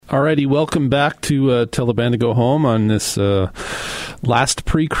Alrighty, welcome back to Tell the Band to Go Home on this last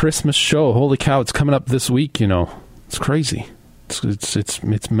pre-Christmas show. Holy cow, it's coming up this week, you know. It's crazy.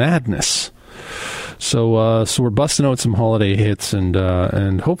 It's madness. So we're busting out some holiday hits,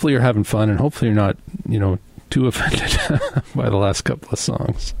 and hopefully you're having fun, and hopefully you're not, you know, too offended by the last couple of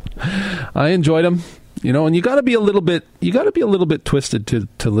songs. I enjoyed them, you know, and you got to be a little bit twisted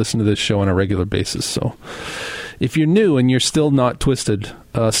to listen to this show on a regular basis. So if you're new and you're still not twisted,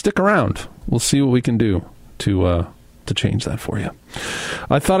 stick around. We'll see what we can do to change that for you.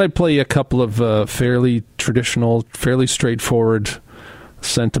 I thought I'd play a couple of fairly traditional, fairly straightforward,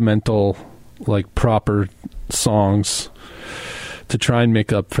 sentimental, like proper songs to try and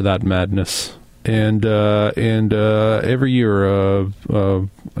make up for that madness. And every year I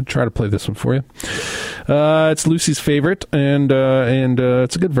try to play this one for you. It's Lucy's favorite, and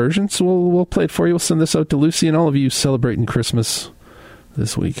it's a good version, so we'll play it for you. We'll send this out to Lucy and all of you celebrating Christmas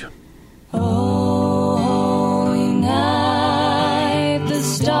this week. Holy night, the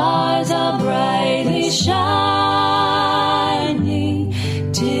stars are brightly shining.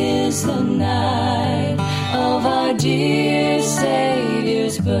 'Tis the night of our dear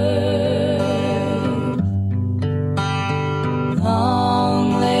Savior's birth.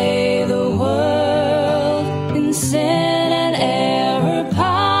 Long lay the world in sin and error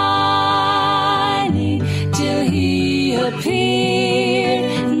pining, till he appeared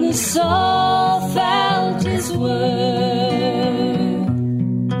and the soul felt his word.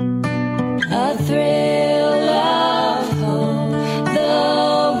 A thrill of hope,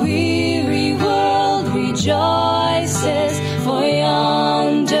 the weary world rejoices, for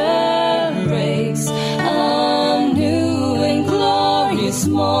yonder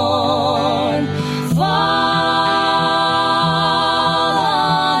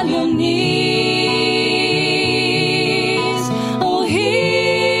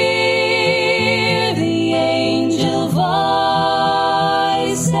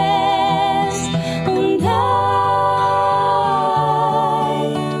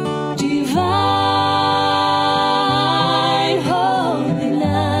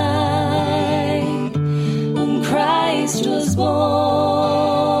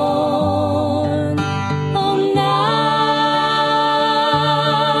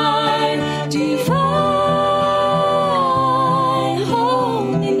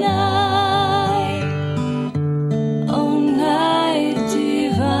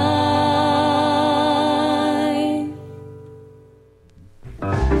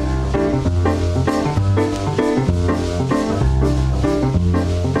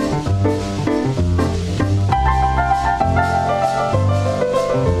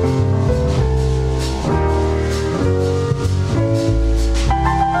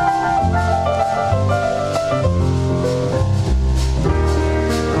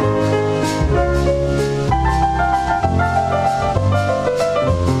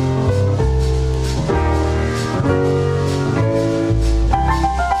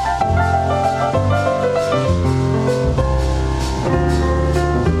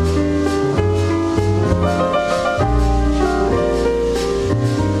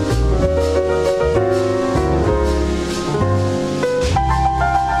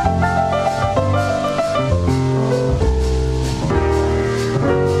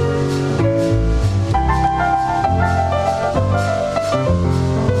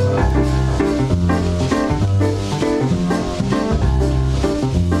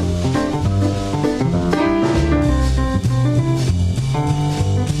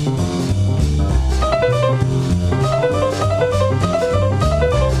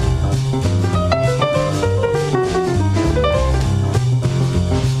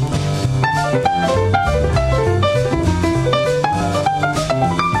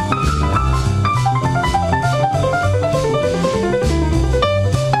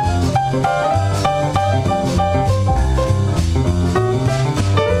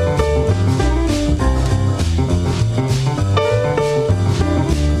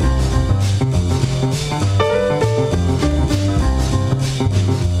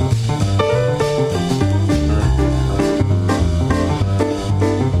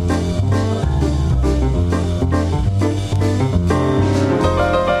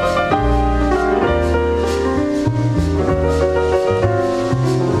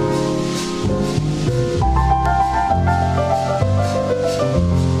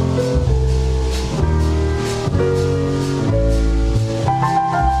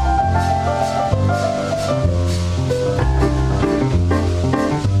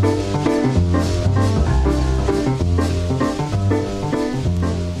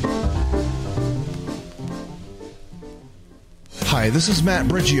Hi, this is Matt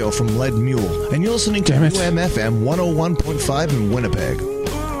Brigio from Lead Mule, and you're listening to Damn it. UMFM 101.5 in Winnipeg.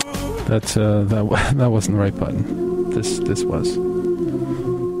 That wasn't the right button. This was.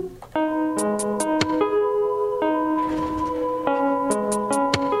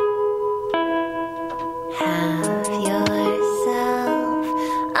 Have yourself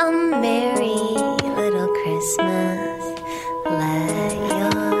a merry little Christmas. Let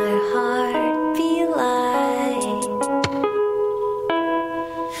your heart be light.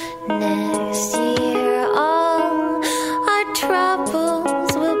 Next year all our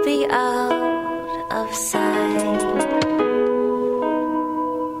troubles will be out of sight.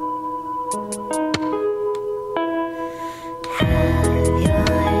 Have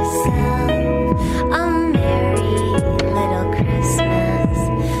yourself a merry little Christmas.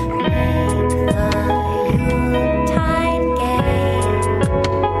 Make the Yuletide gay.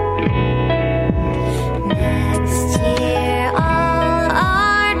 Next year all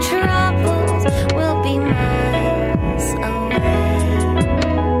our troubles will be miles away.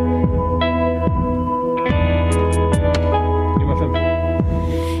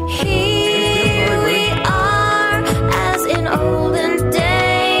 Here we are as in olden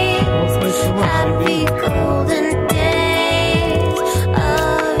days. Happy golden days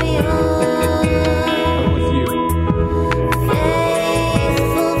of yore. With you.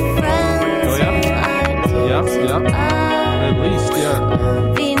 Faithful friends Oh, yeah? who are dear Yep, to yep. us At least, yeah.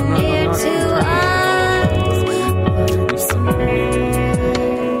 will be near to us once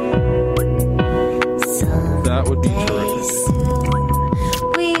more. That would be Someday terrific. soon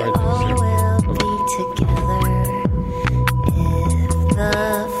we Right, all sure. will be together if the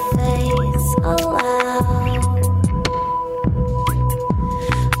fates allow.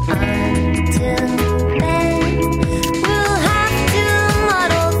 Until then, we'll have to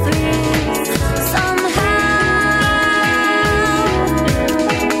muddle through somehow.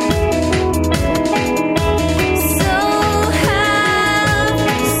 So have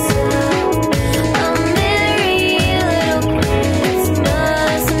yourself a merry little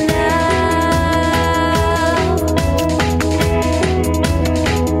Christmas now.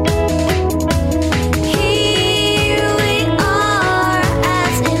 Here we are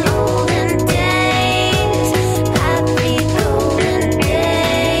as in olden days, happy golden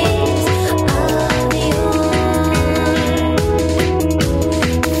days of yore.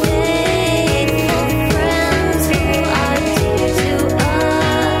 Faithful friends who are dear to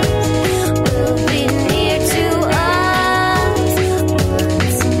us will be near to us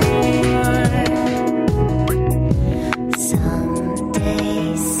once more.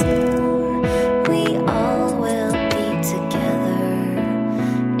 Someday soon we all will be together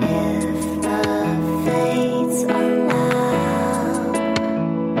if the fates allow.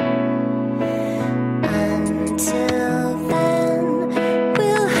 Until then,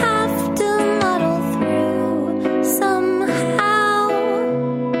 we'll have to muddle through somehow.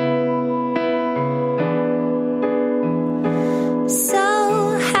 So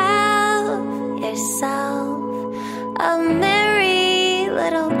have yourself a merry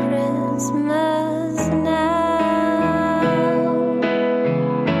little Christmas.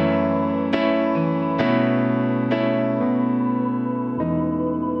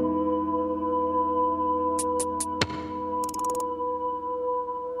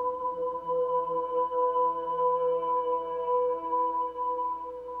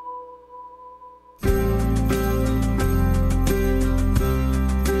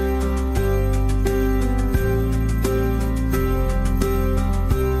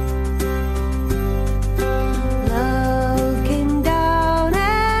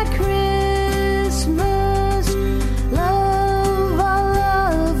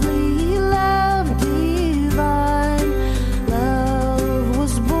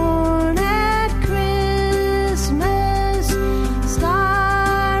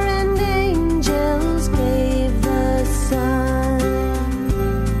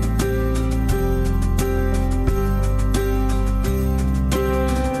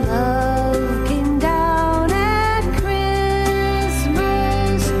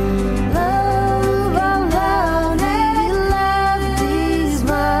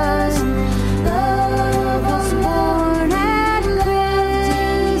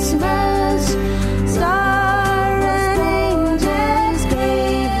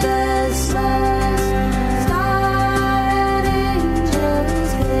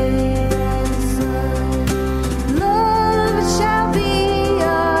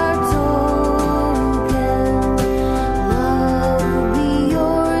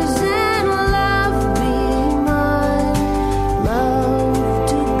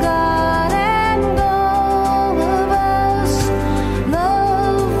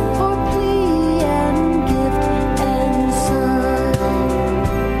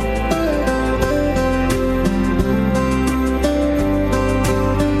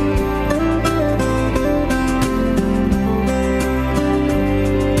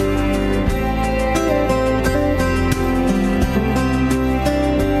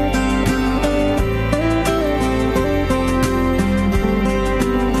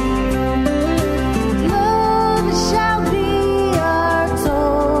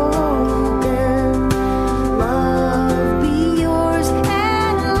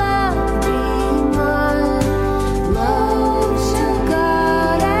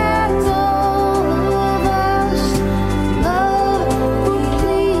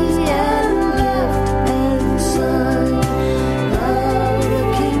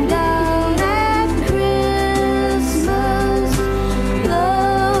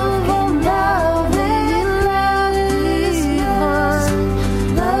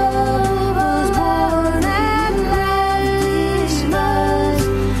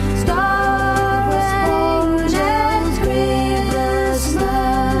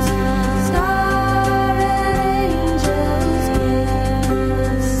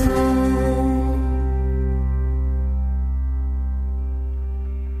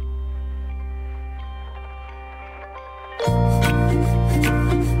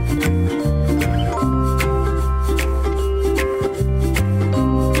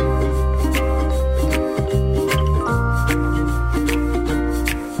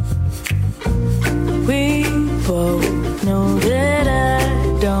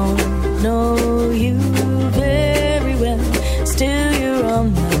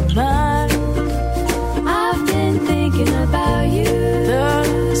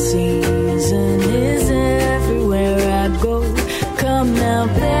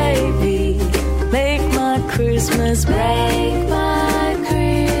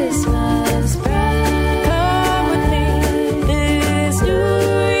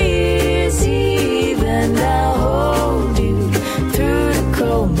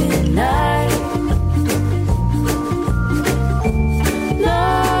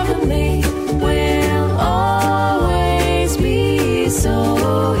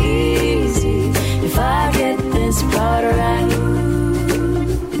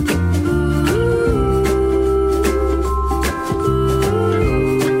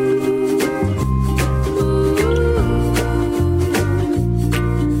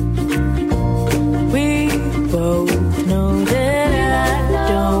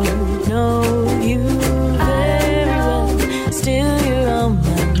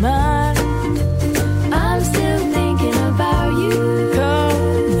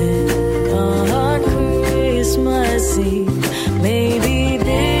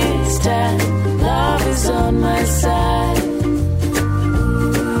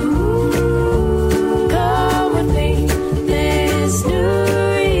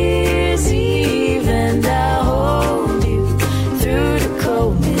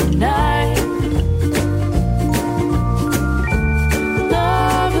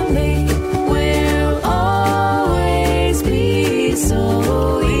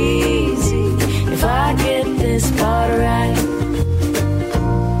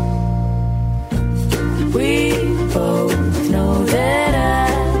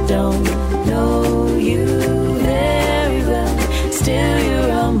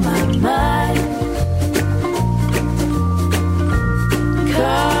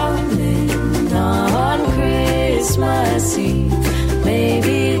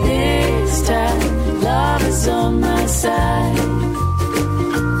 side.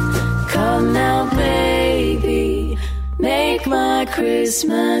 Come now, baby, make my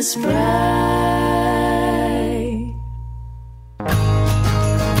Christmas bright.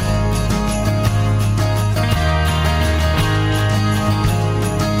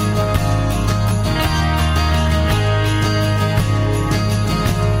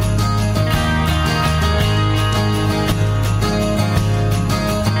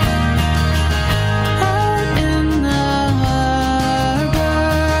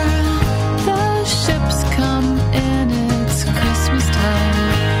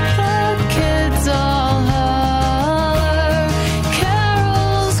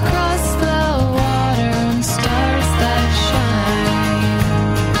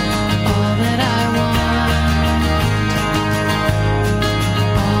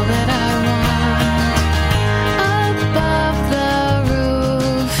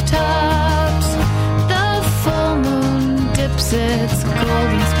 Its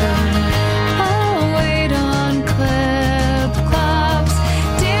golden spoon. I'll wait on clip clops.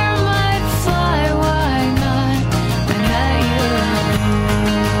 Deer might fly, why not? I met you.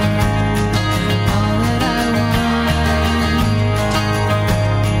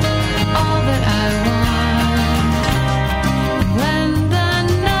 All that I want. When the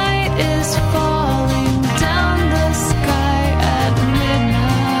night is falling down the sky at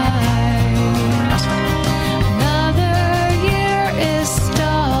midnight. Another is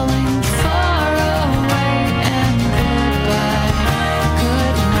stalling far away, and goodbye,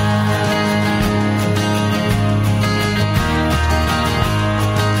 good night.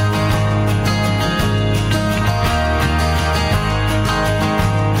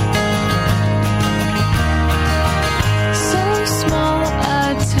 So small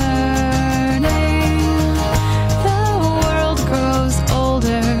a turning, the world grows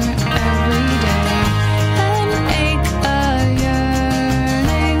older every day. An ache, a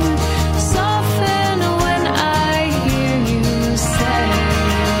yearning, soften when I hear you say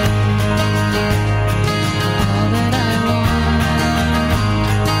all that I want,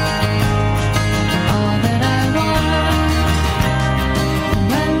 all that I want.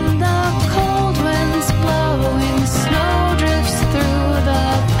 When the cold wind's blowing, snow drifts through the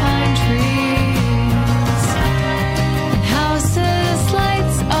pine trees, and houses'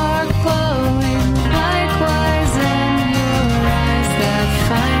 lights are glowing likewise in your eyes that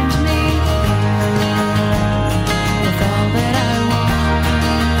find me with all that I want,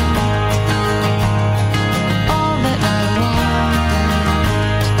 all that I want,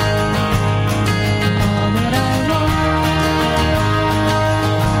 all that I want.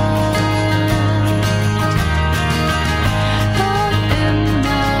 Out in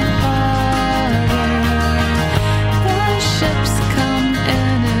the harbor, the ships come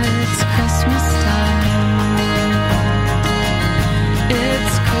in, it's Christmas time.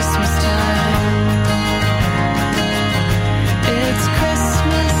 It's Christmas time. It's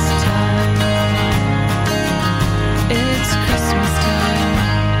Christmas time. It's Christmas time.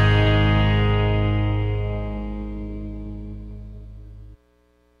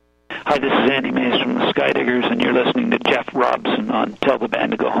 Hi, this is Andy Mays from the Skydiggers, and you're listening to Jeff Robson on Tell the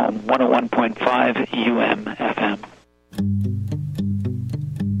Band to Go Home, 101.5 UM-FM.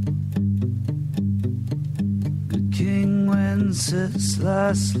 Good King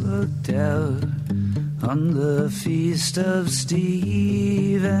Wenceslas looked out on the feast of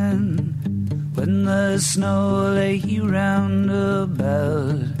Stephen, when the snow lay round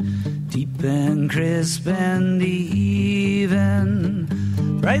about, deep and crisp and even.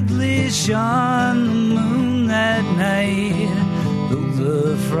 Brightly shone the moon that night, though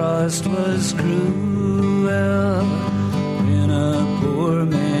the frost was cruel. When a poor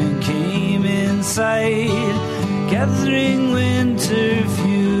man came in sight, gathering winter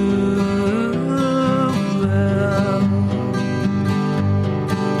fuel.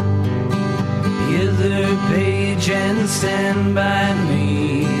 Hither, page, and stand by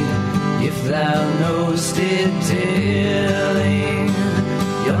me, if thou knowst it telling.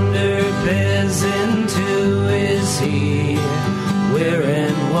 Yonder peasant, who is he? Where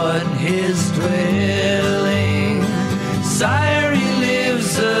and what his dwelling? Sire, he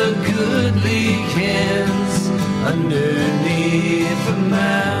lives a goodly kens underneath the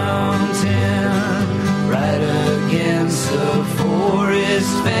mountain, right against the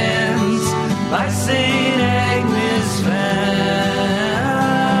forest fence, by St. Agnes fountain.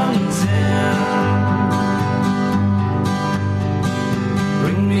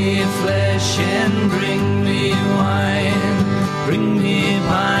 Bring me flesh and bring me wine, bring me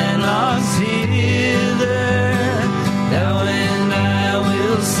pine logs hither, thou and I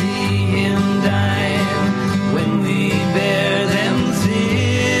will see him dine, when we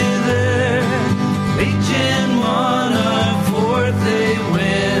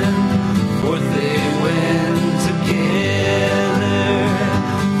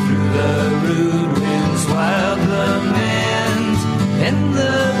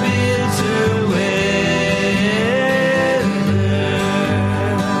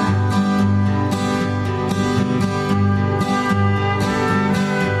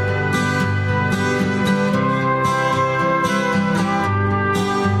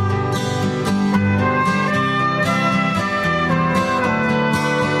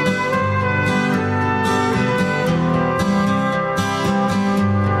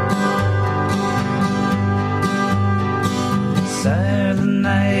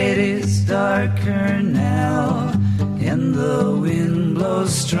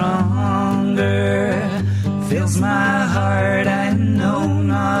stronger, fills my heart, I know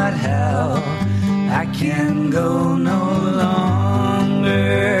not how. I can go no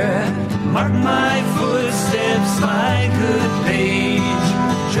longer. Mark my footsteps, my good page.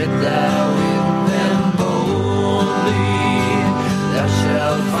 Tread thou in them boldly. Thou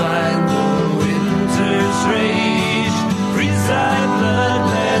shalt find the winter's rage freeze thy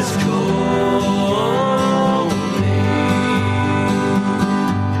bloodless coldly.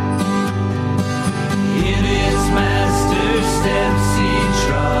 In his master's steps he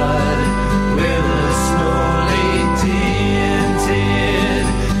trod, where the snow lay tinted.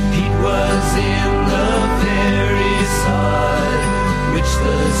 Pete was in the very sod which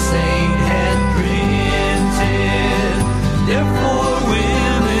the saint had printed. Therefore,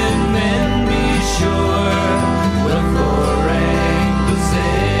 women, men, be sure, wealth or rank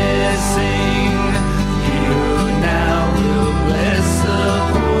possessing, he who now will bless the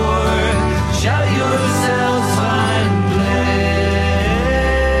poor, shall yourselves find blessing.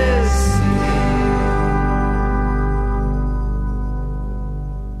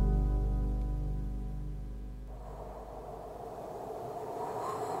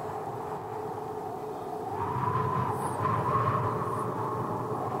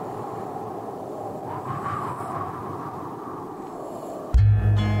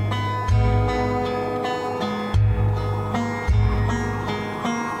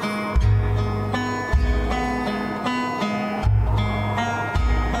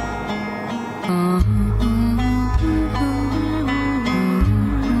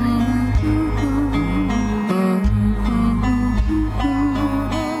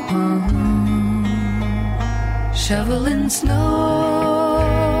 Shoveling snow,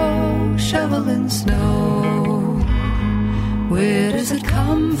 shoveling snow. Where does it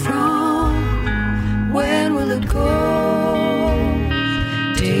come from? When will it go?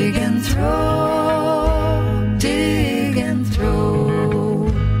 Dig and throw, dig and throw.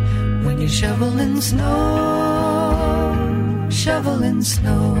 When you're shoveling snow, shoveling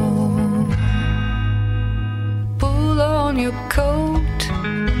snow. Pull on your coat,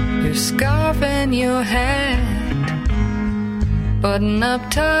 your scarf and your hat. Button up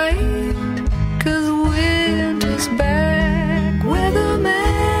tight, 'cause winter's back. Weatherman,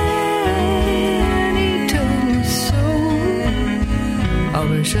 he told me so. I'll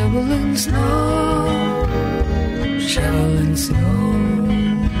be shoveling snow, shoveling snow,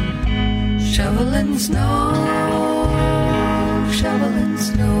 shoveling snow, shoveling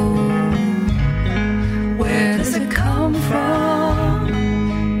snow. Where does it come from?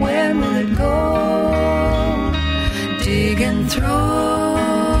 When will it go? Dig and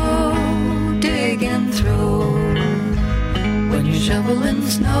throw, dig and throw. When you're shoveling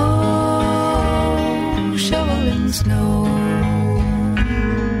snow, shoveling snow.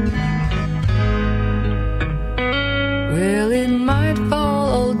 Well, it might fall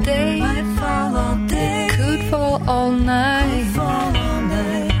all day, it could fall all night,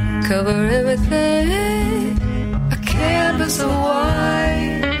 cover everything, a canvas of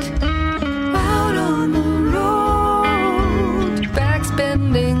white. Out on the road, backs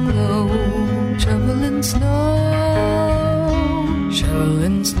bending low, shoveling snow,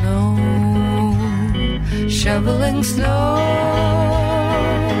 shoveling snow, shoveling snow,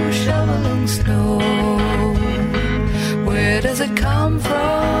 shoveling snow. Where does it come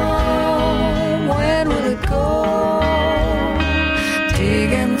from? When will it go?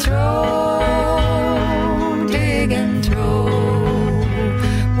 Dig and throw, dig and throw.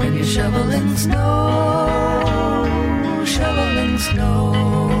 When you're shoveling snow, shoveling snow.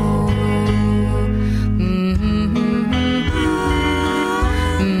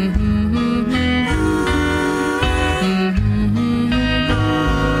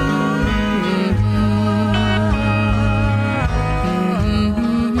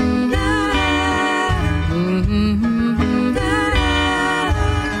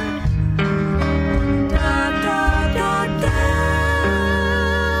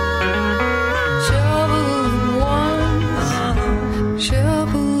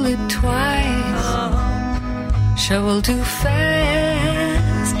 Shovel too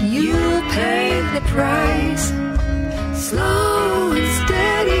fast, you'll pay the price. Slow and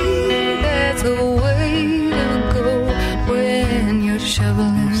steady, that's the way to go. When you're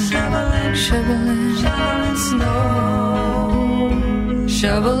shoveling, shoveling, shoveling, shoveling snow,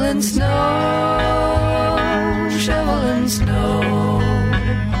 shoveling snow, shoveling snow.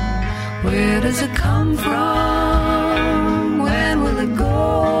 Where does it come from? When will it go?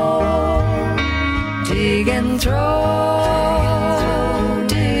 Dig and throw,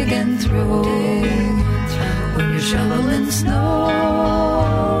 dig and throw. When you're shoveling snow,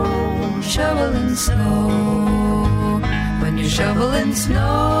 shoveling snow. When you're shoveling snow,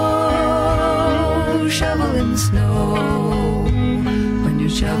 shoveling snow. When you're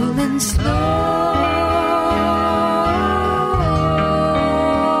shoveling snow.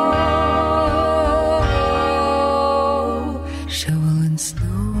 Shoveling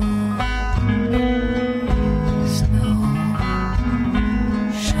snow, snow,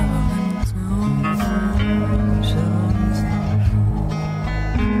 shoveling snow, shoveling shoveling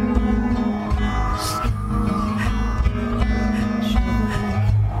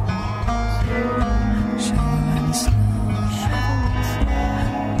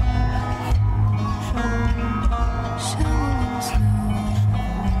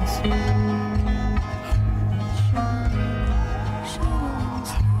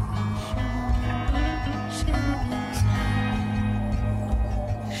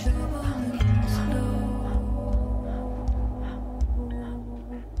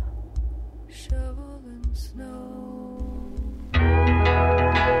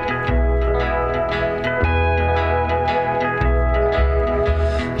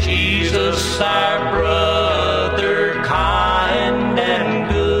Jesus, our brother, kind and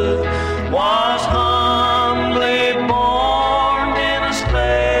good, was humbly born in a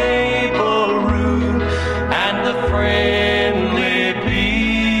stable rude, and the friendly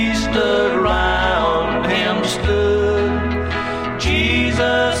beast around him stood.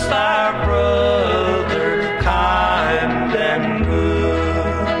 Jesus, our brother, kind and good.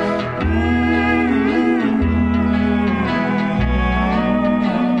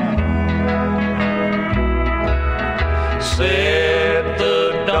 Said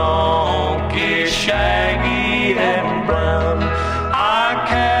the donkey, shaggy and brown, I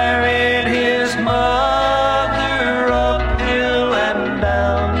carried his mother up hill and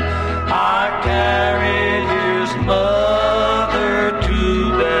down. I carried his mother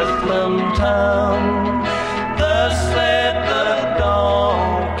to Bethlehem town. Thus said the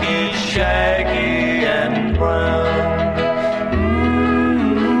donkey, shaggy and brown.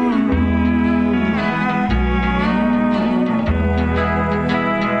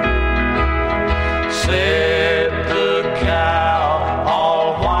 Said the cow,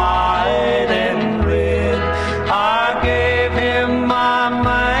 all white and red, I gave him my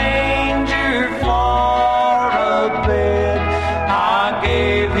manger for a bed. I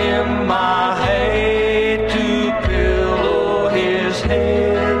gave him my hay to pillow his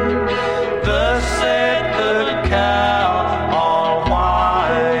head. Thus said the cow, all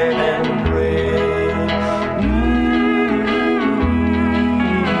white and red.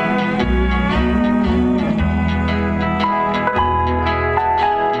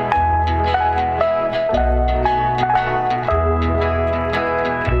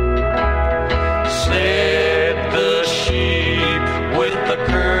 Said the sheep with the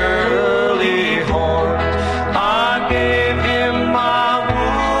curly horns, I gave him my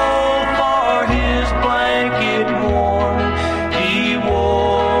wool for his blanket warm. He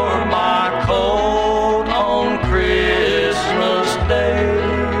wore my coat on Christmas Day.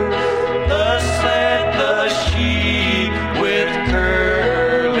 Thus said the sheep with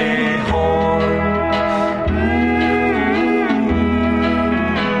curly horns.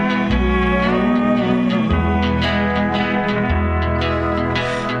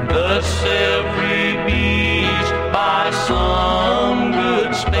 Thus every beast by some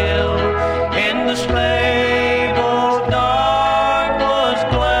good spell in the stable dark was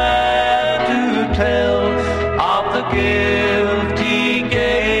glad to tell of the gift he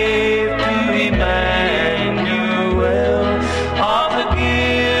gave to Emmanuel, of the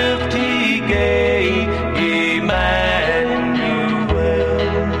gift he gave Emmanuel.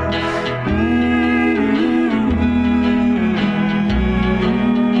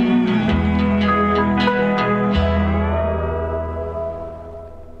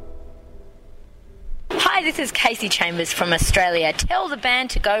 Hi, this is Casey Chambers from Australia. Tell the band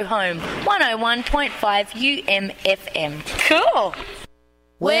to go home. 101.5 UMFM. Cool.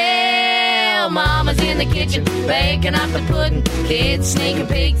 Well, Mama's in the kitchen baking up the pudding. Kids sneaking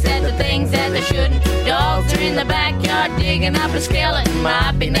peeks at the things that they shouldn't. Dogs are in the backyard digging up a skeleton.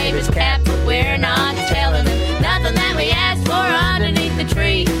 Might be neighbor's cat, but we're not telling them. Nothing that we asked for underneath the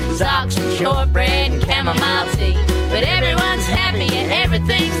tree. Socks and shortbread and chamomile tea. But everyone's happy and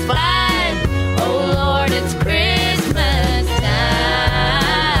everything's fine. Oh Lord, it's Christmas time.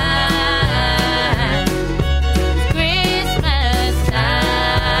 Christmas time.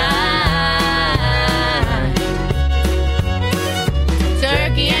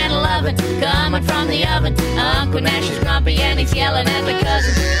 Turkey and a lovin' coming from the oven. Uncle Nash is grumpy and he's yelling at the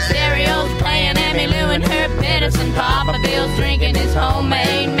cousin. Stereo's playing Mammy Lou and her medicine. Papa Bill's drinking his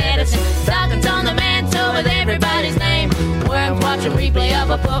homemade medicine. Stockings on the mantle with everybody's name. Worms watch a replay of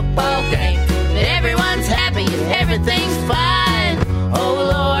a football game. But everyone's happy, everything's fine.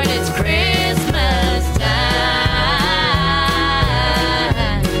 Oh Lord, it's Christmas time.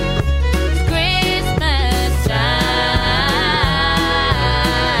 It's Christmas time.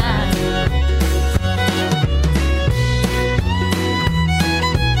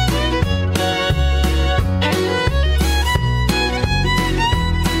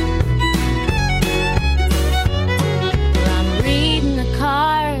 Well, I'm reading the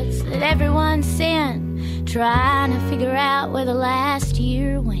cards that everyone sent, trying to figure out where the last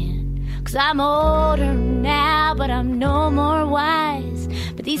year went. 'Cause I'm older now, but I'm no more wise.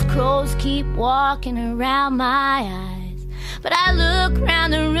 But these crows keep walking around my eyes. But I look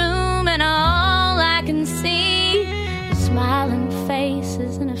around the room and all I can see is smiling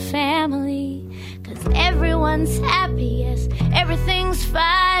faces and a family. 'Cause everyone's happy, yes, everything's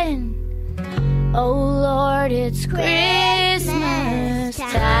fine. Oh Lord, it's Christmas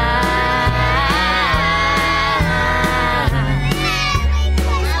time.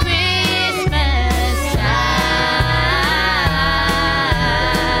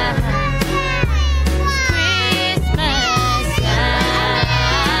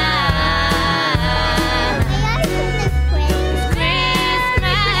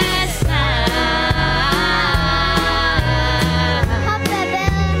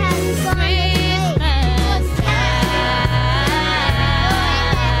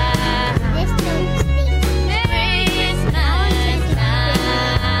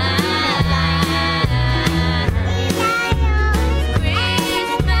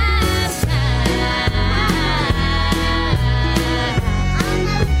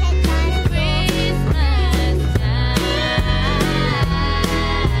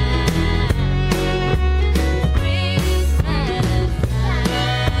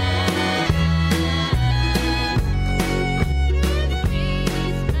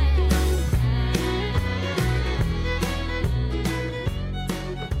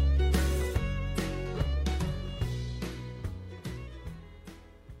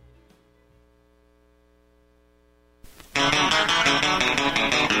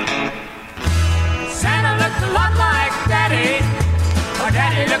 Santa looked a lot like Daddy, or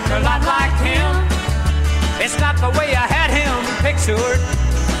Daddy looked a lot like him. It's not the way I had him pictured.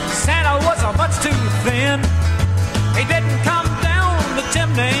 Santa was a much too thin. He didn't come down the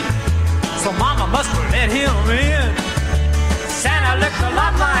chimney, so Mama must have let him in. Santa looked a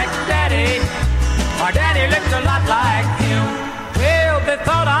lot like Daddy, or Daddy looked a lot like him. Well, they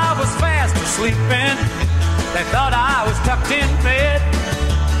thought I was fast asleep, they thought I was tucked in bed.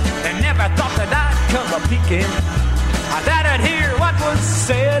 They never thought that I'd come a-peeking, that I'd hear what was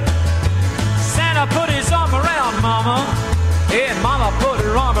said. Santa put his arm around Mama, and Mama put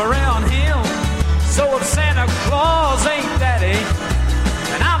her arm around him. So if Santa Claus ain't Daddy,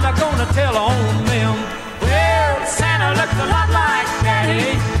 then I'm not gonna tell on them. Well, Santa looked a lot like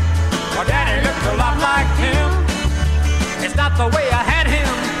Daddy, or Daddy looked a lot like him. It's not the way I had him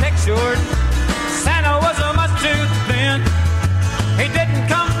pictured. Santa was a much too thin. He didn't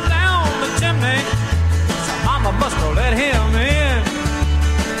come down the chimney, so Mama must have let him in.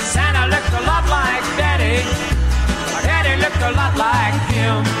 Santa looked a lot like Daddy, or Daddy looked a lot like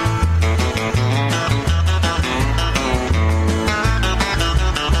him.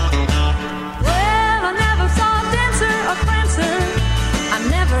 Well, I never saw a dancer or prancer. I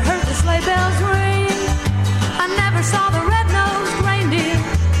never heard the sleigh bells ring. I never saw the red-nosed reindeer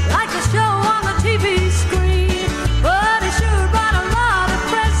like the show on the TV screen. But he sure brought a lot of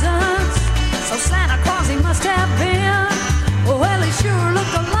presents, so Santa Claus he must have been. Well, he sure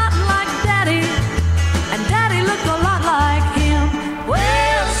looked a lot like Daddy, and Daddy looked a lot like him.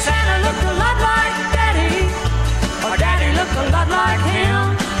 Well, Santa looked a lot like Daddy, or Daddy looked a lot like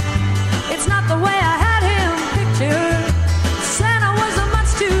him. It's not the way I had him pictured. Santa was a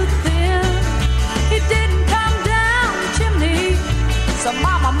much too thin. He didn't come down the chimney, so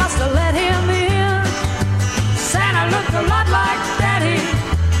Mama must have let him in. Santa looked a lot like Daddy,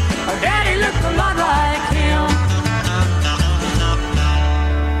 or Daddy looked a lot like him.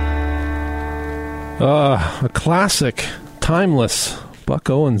 A classic, timeless. Buck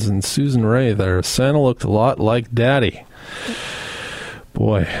Owens and Susan Ray there. Santa looked a lot like Daddy.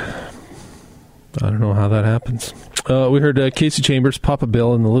 Boy, I don't know how that happens. We heard Casey Chambers, Papa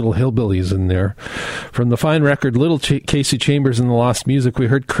Bill, and the Little Hillbillies in there. From the fine record, Little Casey Chambers and the Lost Music, we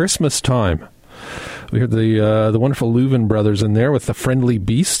heard Christmas Time. We heard the wonderful Louvin Brothers in there with the Friendly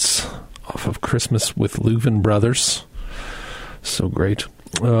Beasts off of Christmas with Louvin Brothers. So great.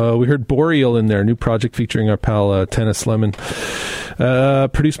 We heard Boreal in there, new project featuring our pal Tennis Lemon.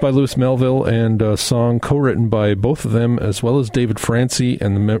 Produced by Louis Melville, and a song co-written by both of them, as well as David Francie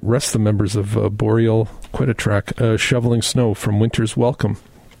and the rest of the members of Boreal. Quite a track. Shoveling Snow from Winter's Welcome.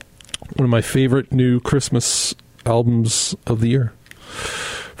 One of my favorite new Christmas albums of the year,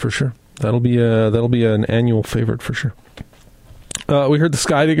 for sure. That'll be an annual favorite for sure. We heard the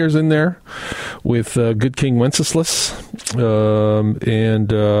Skydiggers in there with Good King Wenceslas,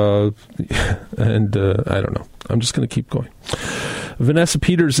 and I don't know. I'm just going to keep going. Vanessa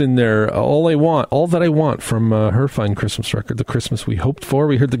Peters in there, All That I Want from her fine Christmas record, The Christmas We Hoped For.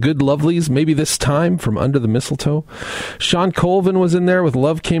 We heard the Good Lovelies, Maybe This Time from Under the Mistletoe. Sean Colvin was in there with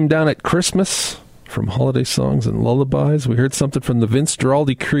Love Came Down at Christmas from Holiday Songs and Lullabies. We heard something from the Vince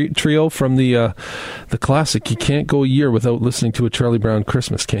Guaraldi trio from the classic You Can't Go a Year Without Listening to a Charlie Brown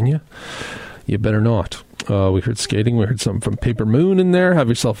Christmas, can you? You better not. We heard Skating. We heard something from Paper Moon in there. Have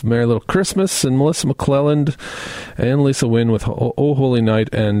Yourself a Merry Little Christmas. And Melissa McClelland and Lisa Wynn with Oh Holy Night,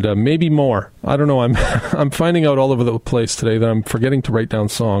 and maybe more. I don't know. I'm finding out all over the place today that I'm forgetting to write down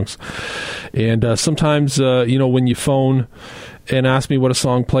songs. And sometimes, when you phone and ask me what a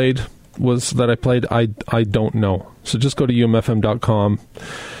song I played, I don't know. So just go to umfm.com.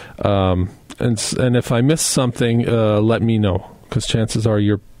 And if I miss something, let me know, because chances are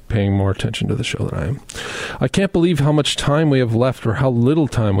you're paying more attention to the show than I am. I can't believe how much time we have left, or how little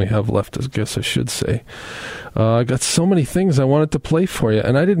time we have left, I guess I should say. I got so many things I wanted to play for you,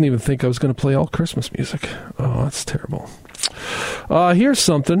 and I didn't even think I was going to play all Christmas music. Oh, that's terrible. Here's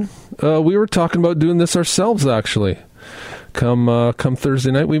something. We were talking about doing this ourselves, actually. Come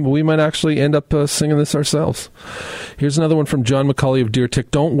Thursday night, we might actually end up singing this ourselves. Here's another one from John McCauley of Deer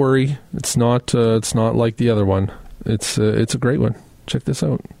Tick. Don't worry, it's not like the other one. It's a great one. Check this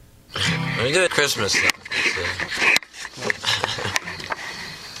out. Let me do it Christmas.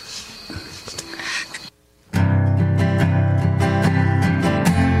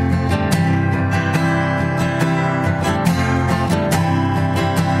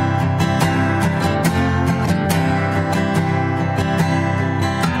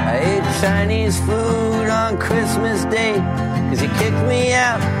 Chinese food on Christmas Day, 'cause you kicked me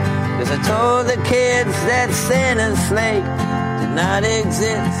out, 'cause I told the kids that Santa's sleigh did not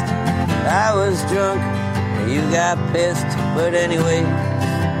exist. I was drunk and you got pissed, but anyway,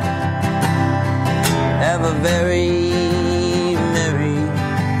 have a very Merry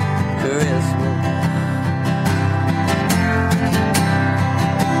Christmas.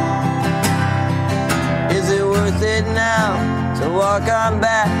 Is it worth it now to walk on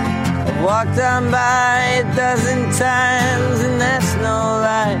back? I've walked on by 1,000 times, and that's no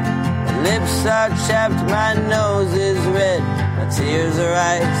lie. My lips are chapped, my nose is red, my tears are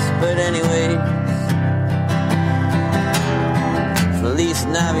ice, but anyway, Feliz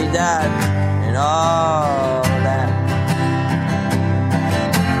Navidad and all that.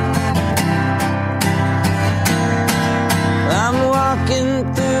 I'm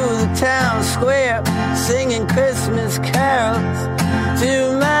walking through the town square, singing Christmas carols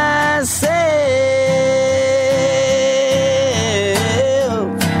to myself.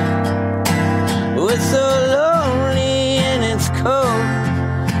 It's so lonely and it's cold.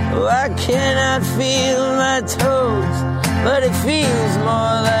 Oh, I cannot feel my toes, but it feels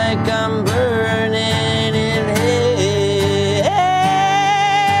more like I'm burning in hell.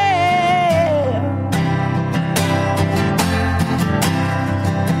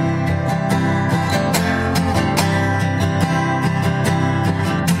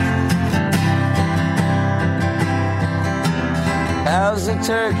 How's the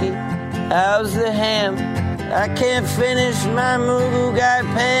turkey? How's the ham? I can't finish my Mugu Gai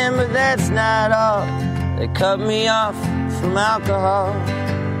Pan, but that's not all. They cut me off from alcohol.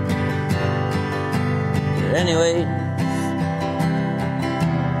 But anyway,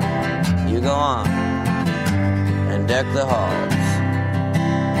 you go on and deck the halls.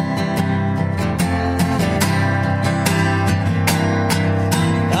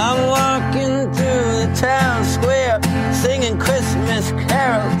 I'm walking through the town square, singing Christmas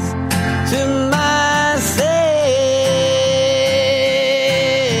carols to myself.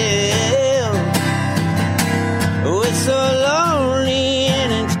 Oh, it's so lonely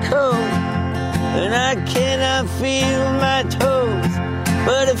and it's cold, and I cannot feel my toes,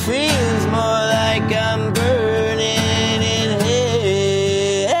 but it feels more like I'm burning in hell.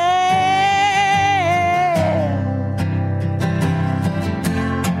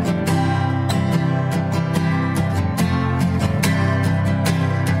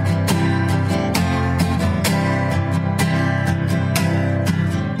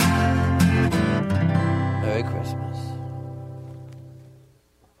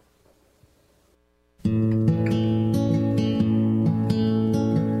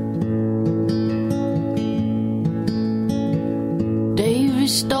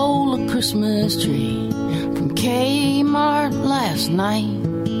 stole a Christmas tree from Kmart last night.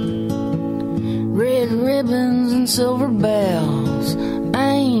 Red ribbons and silver bells,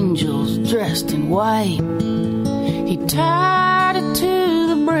 angels dressed in white. He tied it to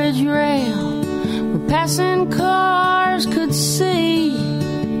the bridge rail where passing cars could see.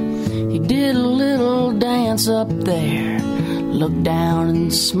 He did a little dance up there, looked down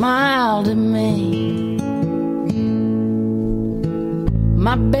and smiled at me.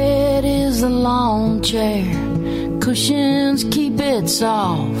 My bed is a lawn chair, cushions keep it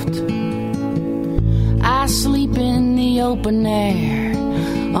soft. I sleep in the open air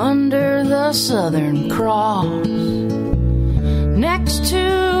under the Southern Cross, next to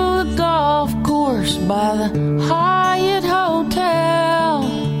the golf course by the Hyatt Hotel.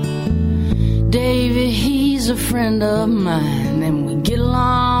 David, he's a friend of mine and we get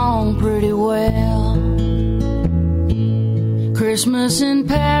along pretty well. Christmas in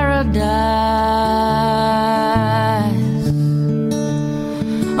paradise,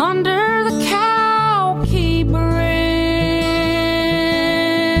 under the Cowkey Bridge,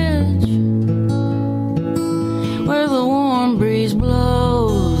 where the warm breeze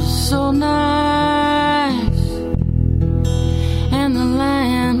blows so nice, and the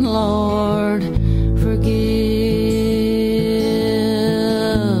landlord forgives.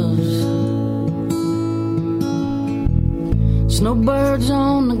 Snowbirds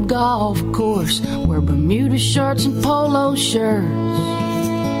on the golf course wear Bermuda shorts and polo shirts.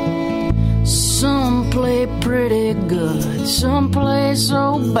 Some play pretty good, some play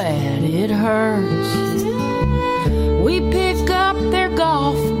so bad it hurts. We pick up their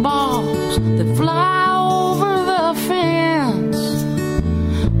golf balls that fly over the fence.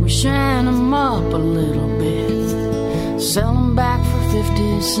 We shine them up a little bit, sell them back for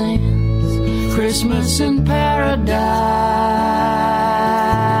 50 cents. Christmas in paradise,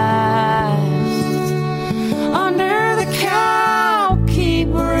 under the Cowkey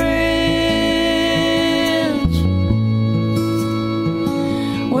Bridge,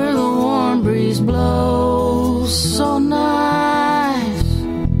 where the warm breeze blows so nice,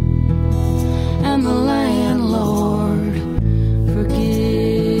 and the landlord forgives.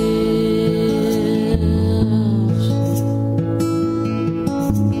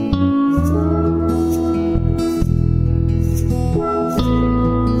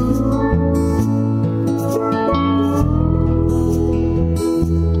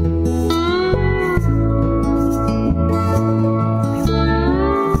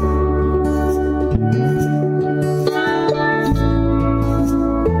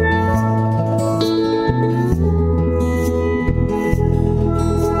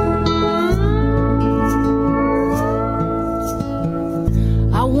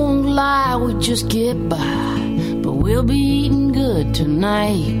 Just get by, but we'll be eating good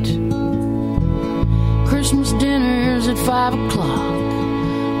tonight. Christmas dinner's at 5 o'clock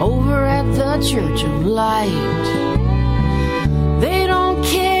over at the Church of Light. They don't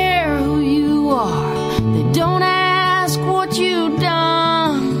care who you are, they don't ask what you've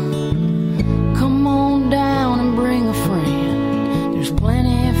done. Come on down and bring a friend, there's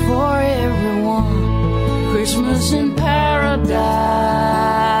plenty for everyone. Christmas in paradise,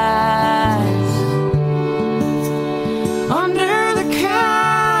 under the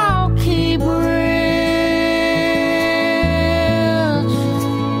Cowkey Bridge,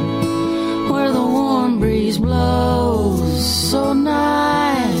 where the warm breeze blows so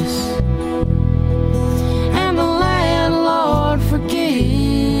nice, and the landlord forgives.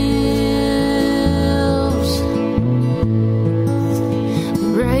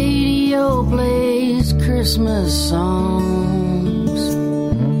 The radio plays Christmas songs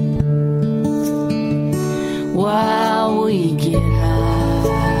while we get high,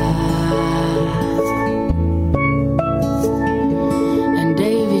 and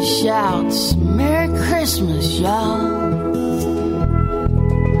Davy shouts, "Merry Christmas, y'all,"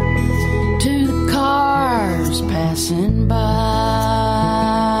 to the cars passing by.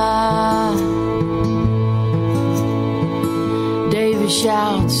 Davy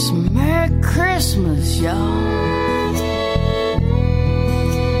shouts, "Merry Christmas, y'all,"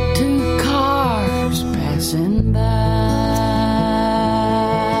 to the cars passing by.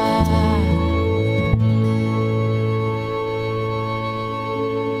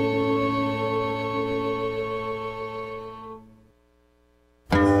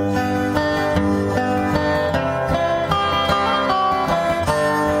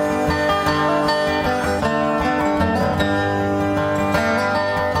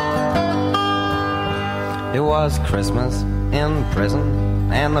 It was Christmas in prison,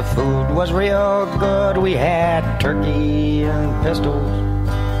 and the food was real good. We had turkey and pistols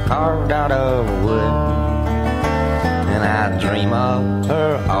carved out of wood. And I dream of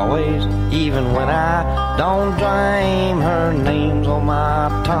her always, even when I don't dream. Her name's on my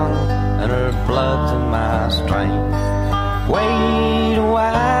tongue and her blood's in my stream. Wait a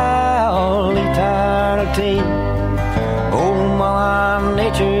while, eternity. Oh, my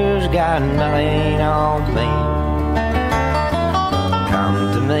nature's got nothing on me.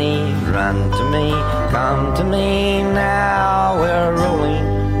 Come to me, run to me, come to me now. We're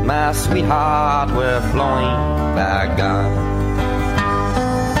rolling, my sweetheart, we're flowing. By God.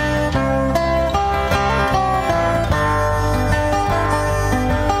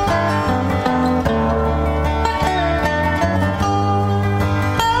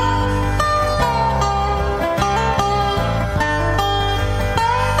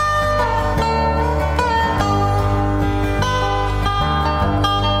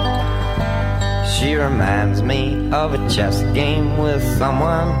 She reminds me of a chess game with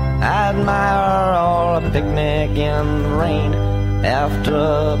someone I admire, or a picnic in the rain after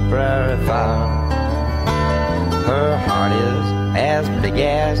a prairie fire. Her heart is as big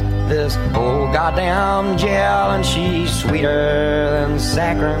as this whole goddamn jail, and she's sweeter than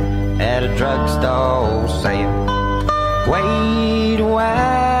saccharin at a drugstore sale. Wait a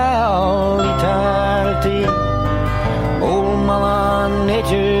while, eternity. Old Mother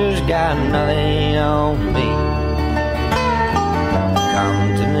Nature's got nothing on me.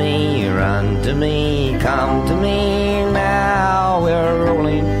 Come to me, run to me, come to me now. We're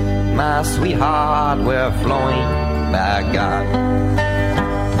rolling, my sweetheart, we're flowing, by God.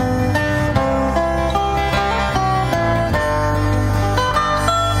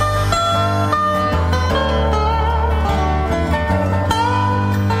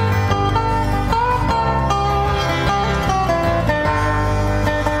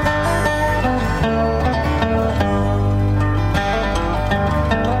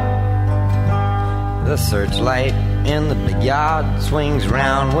 The searchlight in the big yard swings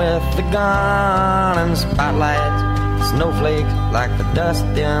round with the gun, and spotlights, snowflakes like the dust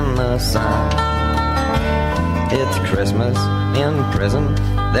in the sun. It's Christmas in prison,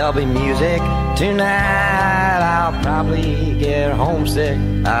 there'll be music tonight. I'll probably get homesick,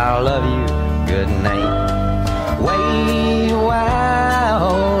 I love you, good night. Wait a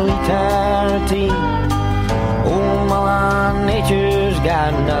while, eternity. Oh, my nature's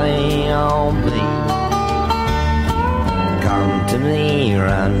got nothing on me. Come to me,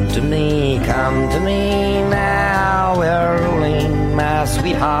 run to me, come to me now. We're rolling, my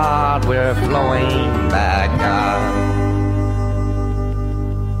sweetheart, we're flowing, by God.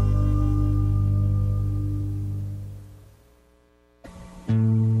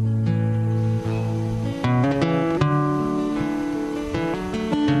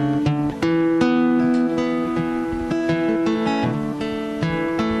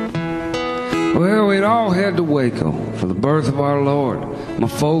 Well, we'd all head to Waco for the birth of our Lord. My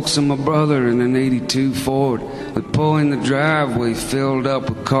folks and my brother in an 82 Ford. We'd pull in the driveway filled up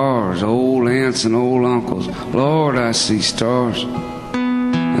with cars, old aunts and old uncles. Lord, I see stars.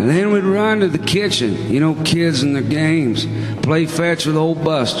 And then we'd run to the kitchen, you know, kids and their games. Play fetch with old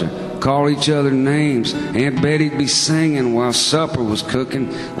Buster, call each other names. Aunt Betty'd be singing while supper was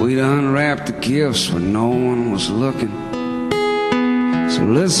cooking. We'd unwrap the gifts when no one was looking. So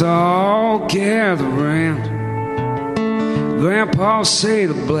let's all gather round. Grandpa say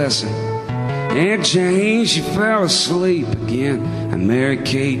the blessing. Aunt Jane, she fell asleep again, and Mary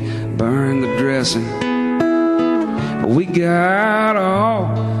Kate burned the dressing. But we got all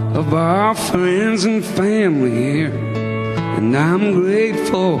of our friends and family here, and I'm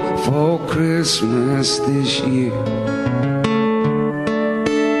grateful for Christmas this year.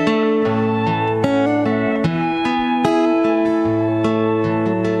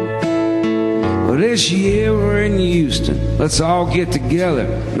 This year we're in Houston. Let's all get together.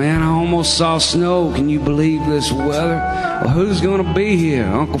 Man, I almost saw snow. Can you believe this weather? Well, who's gonna be here?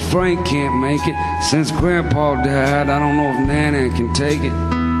 Uncle Frank can't make it. Since Grandpa died, I don't know if Nana can take it.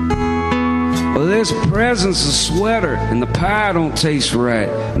 Well, this present's a sweater, and the pie don't taste right.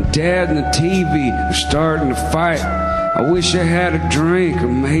 And Dad and the TV are starting to fight. I wish I had a drink, or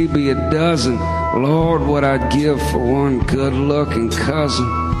maybe a dozen. Lord, what I'd give for one good-looking cousin.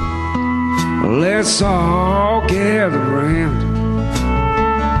 Let's all gather round.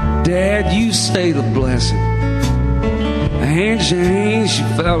 Dad, you say the blessing. Aunt Jane, she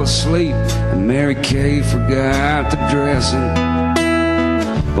fell asleep, and Mary Kay forgot the dressing.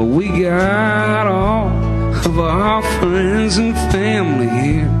 But we got all of our friends and family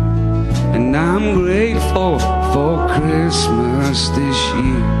here, and I'm grateful for Christmas this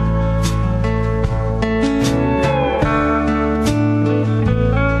year.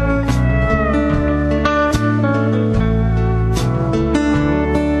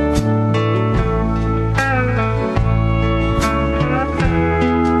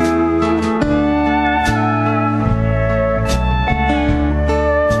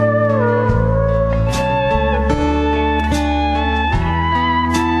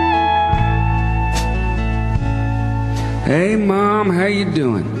 Mom, how you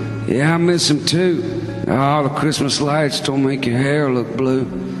doing? Yeah, I miss him too. Oh, the Christmas lights don't make your hair look blue.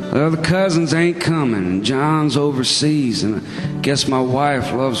 The other cousins ain't coming, and John's overseas, and I guess my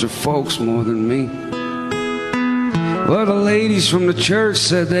wife loves her folks more than me. Well, the ladies from the church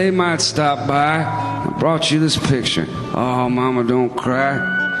said they might stop by. I brought you this picture. Oh, Mama, don't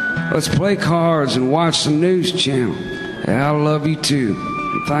cry. Let's play cards and watch the news channel. Yeah, I love you too.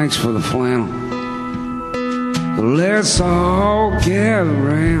 And thanks for the flannel. Let's all gather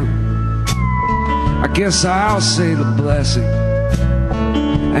around. I guess I'll say the blessing.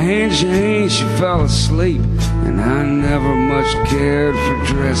 Angie, she fell asleep, and I never much cared for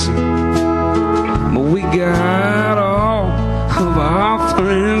dressing. But we got all of our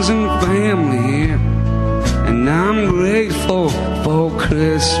friends and family here, and I'm grateful for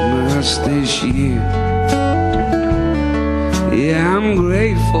Christmas this year. Yeah, I'm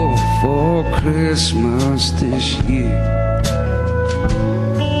grateful for Christmas this year.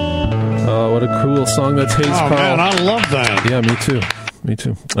 Oh, what a cool song. That's Hayes Carl. Man, I love that. Yeah, me too. Me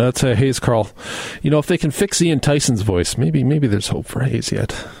too. That's Hayes Carl. You know, if they can fix Ian Tyson's voice, maybe there's hope for Hayes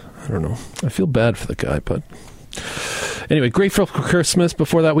yet. I don't know. I feel bad for the guy, but anyway, Grateful for Christmas.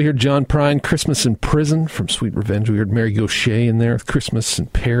 Before that, we heard John Prine, Christmas in Prison from Sweet Revenge. We heard Mary Gaucher in there, Christmas in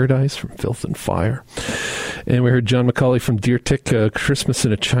Paradise from Filth and Fire. And we heard John McCauley from Deer Tick, Christmas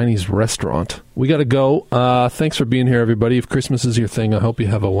in a Chinese Restaurant. We got to go. Thanks for being here, everybody. If Christmas is your thing, I hope you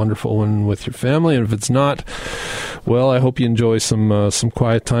have a wonderful one with your family. And if it's not, well, I hope you enjoy some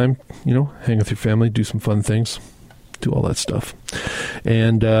quiet time. You know, hang with your family, do some fun things. Do all that stuff,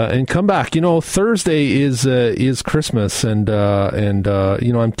 and come back. You know, Thursday is Christmas, and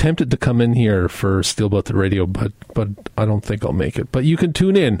you know, I'm tempted to come in here for Steel Butted Radio, but I don't think I'll make it. But you can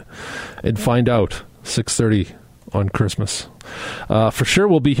tune in and find out 6:30 on Christmas. For sure,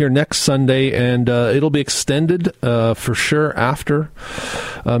 we'll be here next Sunday, and it'll be extended for sure after,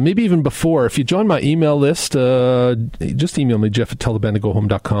 maybe even before. If you join my email list, just email me,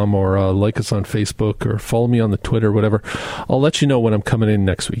 jeff@tellthebandtogohome.com, or like us on Facebook, or follow me on the Twitter, whatever. I'll let you know when I'm coming in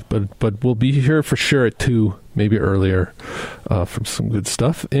next week, but we'll be here for sure at 2, maybe earlier, for some good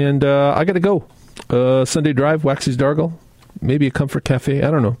stuff. And I got to go. Sunday Drive, Waxy's Dargle, maybe a Comfort Cafe, I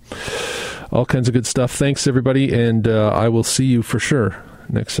don't know. All kinds of good stuff. Thanks, everybody, and I will see you for sure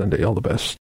next Sunday. All the best.